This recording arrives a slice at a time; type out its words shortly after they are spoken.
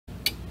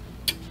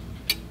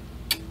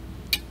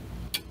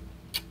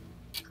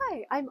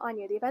Hi, I'm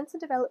Anya, the Events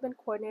and Development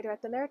Coordinator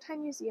at the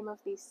Maritime Museum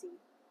of BC.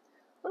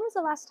 When was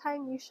the last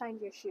time you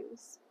shined your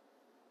shoes?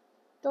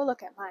 Don't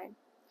look at mine.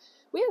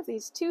 We have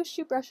these 2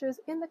 shoe brushes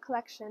in the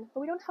collection,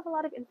 but we don't have a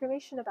lot of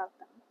information about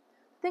them.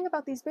 The thing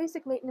about these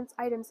basic maintenance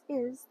items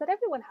is that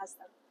everyone has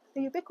them.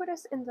 They're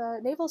ubiquitous in the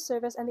naval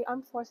service and the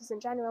armed forces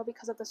in general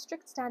because of the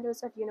strict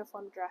standards of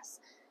uniform dress,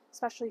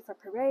 especially for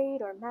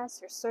parade or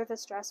mess or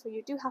service dress where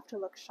you do have to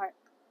look sharp.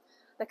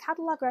 The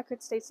catalog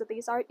record states that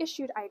these are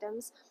issued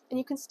items, and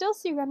you can still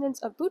see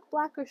remnants of boot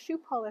black or shoe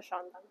polish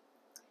on them.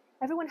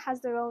 Everyone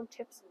has their own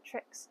tips and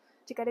tricks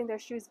to getting their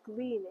shoes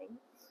gleaming,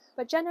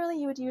 but generally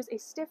you would use a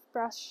stiff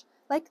brush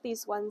like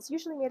these ones,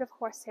 usually made of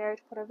horsehair,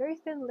 to put a very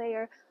thin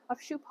layer of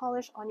shoe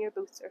polish on your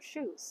boots or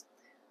shoes.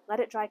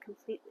 Let it dry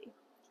completely.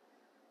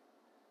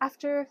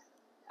 After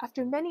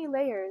many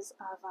layers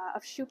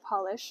of shoe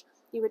polish,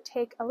 you would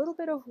take a little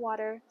bit of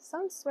water,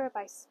 some swear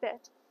by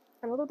spit,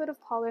 and a little bit of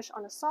polish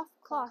on a soft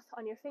cloth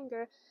on your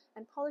finger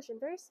and polish in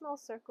very small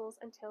circles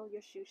until your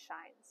shoe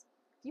shines.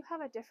 If you have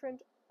a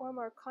different or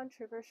more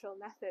controversial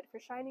method for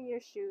shining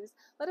your shoes,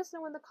 let us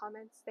know in the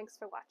comments. Thanks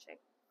for watching.